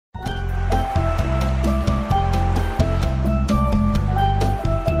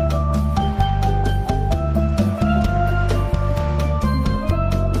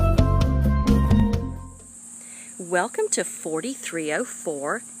Welcome to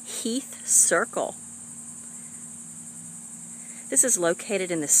 4304 Heath Circle. This is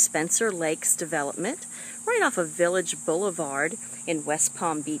located in the Spencer Lakes development, right off of Village Boulevard in West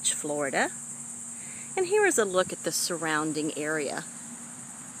Palm Beach, Florida. And here is a look at the surrounding area.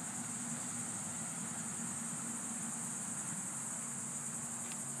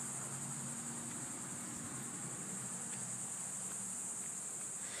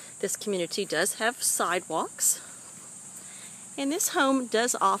 This community does have sidewalks, and this home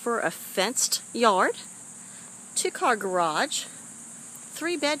does offer a fenced yard, 2-car garage,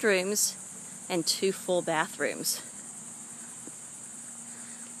 3 bedrooms, and 2 full bathrooms.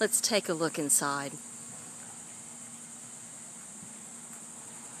 Let's take a look inside.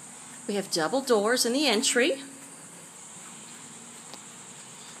 We have double doors in the entry,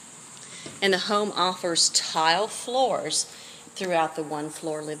 and the home offers tile floors throughout the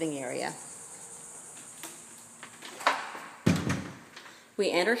 1-floor living area. We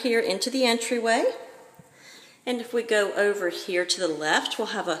enter here into the entryway, and if we go over here to the left, we'll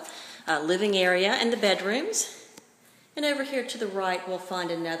have a living area and the bedrooms, and over here to the right we'll find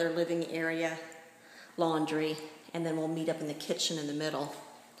another living area, laundry, and then we'll meet up in the kitchen in the middle.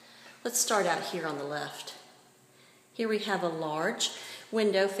 Let's start out here on the left. Here we have a large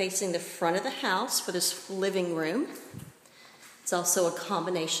window facing the front of the house for this living room. It's also a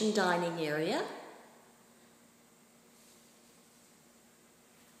combination dining area.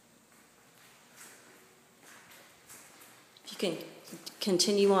 If you can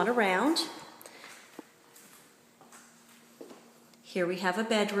continue on around, here we have a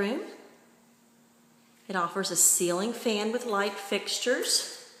bedroom. It offers a ceiling fan with light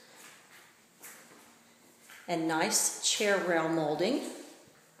fixtures and nice chair rail molding.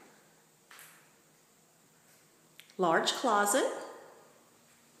 Large closet.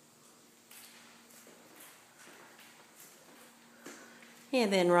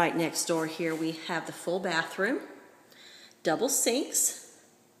 And then right next door here we have the full bathroom, double sinks,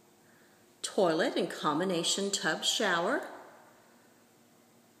 toilet and combination tub shower.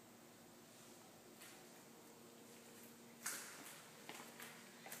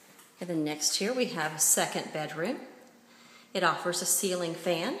 And then next here we have a second bedroom. It offers a ceiling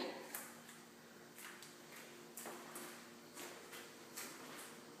fan,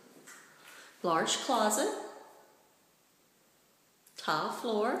 large closet, tile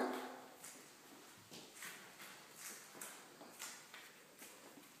floor,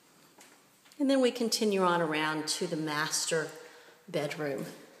 and then we continue on around to the master bedroom.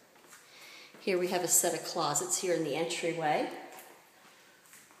 Here we have a set of closets here in the entryway.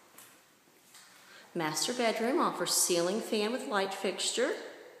 Master bedroom offers ceiling fan with light fixture,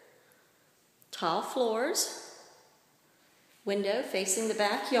 tile floors, window facing the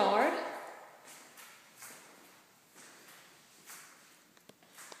backyard,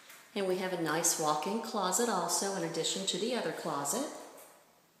 and we have a nice walk-in closet also in addition to the other closet.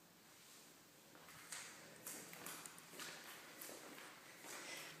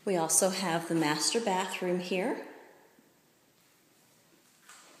 We also have the master bathroom here.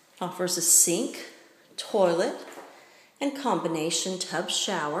 Offers a sink, toilet, and combination tub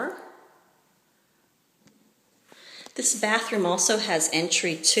shower. This bathroom also has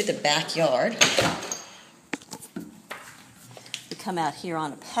entry to the backyard. We come out here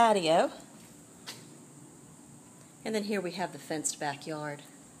on a patio, and then here we have the fenced backyard.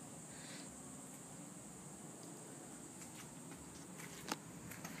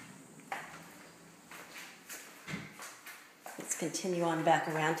 Let's continue on back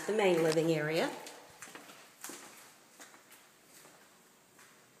around to the main living area.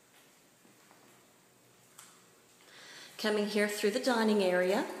 Coming here through the dining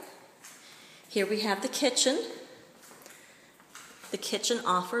area, here we have the kitchen. The kitchen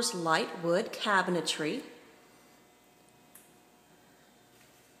offers light wood cabinetry,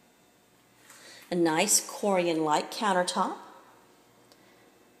 a nice Corian-like countertop.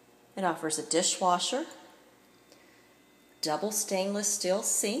 It offers a dishwasher, double stainless steel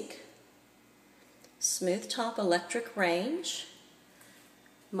sink, smooth top electric range,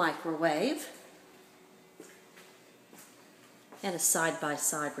 microwave, and a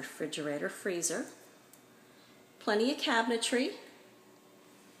side-by-side refrigerator freezer. Plenty of cabinetry.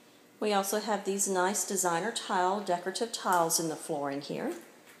 We also have these nice designer tile, decorative tiles in the flooring here.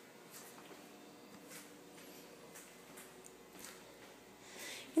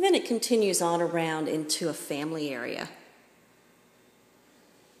 And then it continues on around into a family area.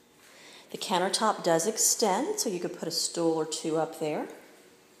 The countertop does extend, so you could put a stool or 2 up there.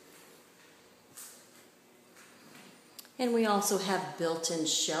 And we also have built-in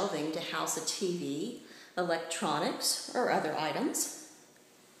shelving to house a TV, electronics or other items.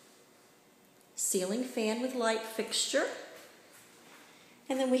 Ceiling fan with light fixture.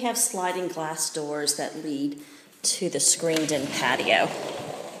 And then we have sliding glass doors that lead to the screened-in patio.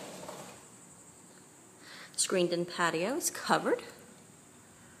 Screened-in patio is covered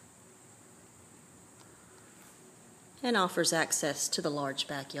and offers access to the large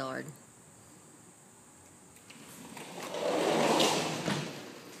backyard.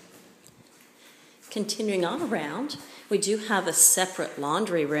 Continuing on around, we do have a separate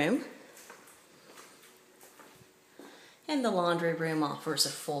laundry room. And the laundry room offers a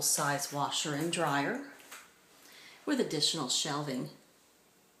full-size washer and dryer with additional shelving.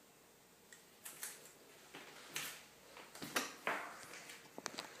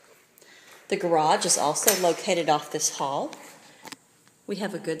 The garage is also located off this hall. We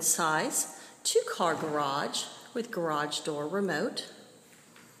have a good size 2-car garage with garage door remote.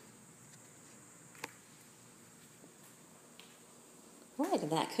 Right,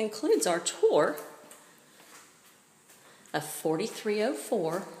 and that concludes our tour of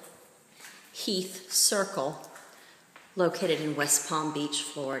 4304 Heath Circle, located in West Palm Beach,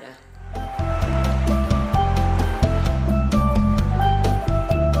 Florida.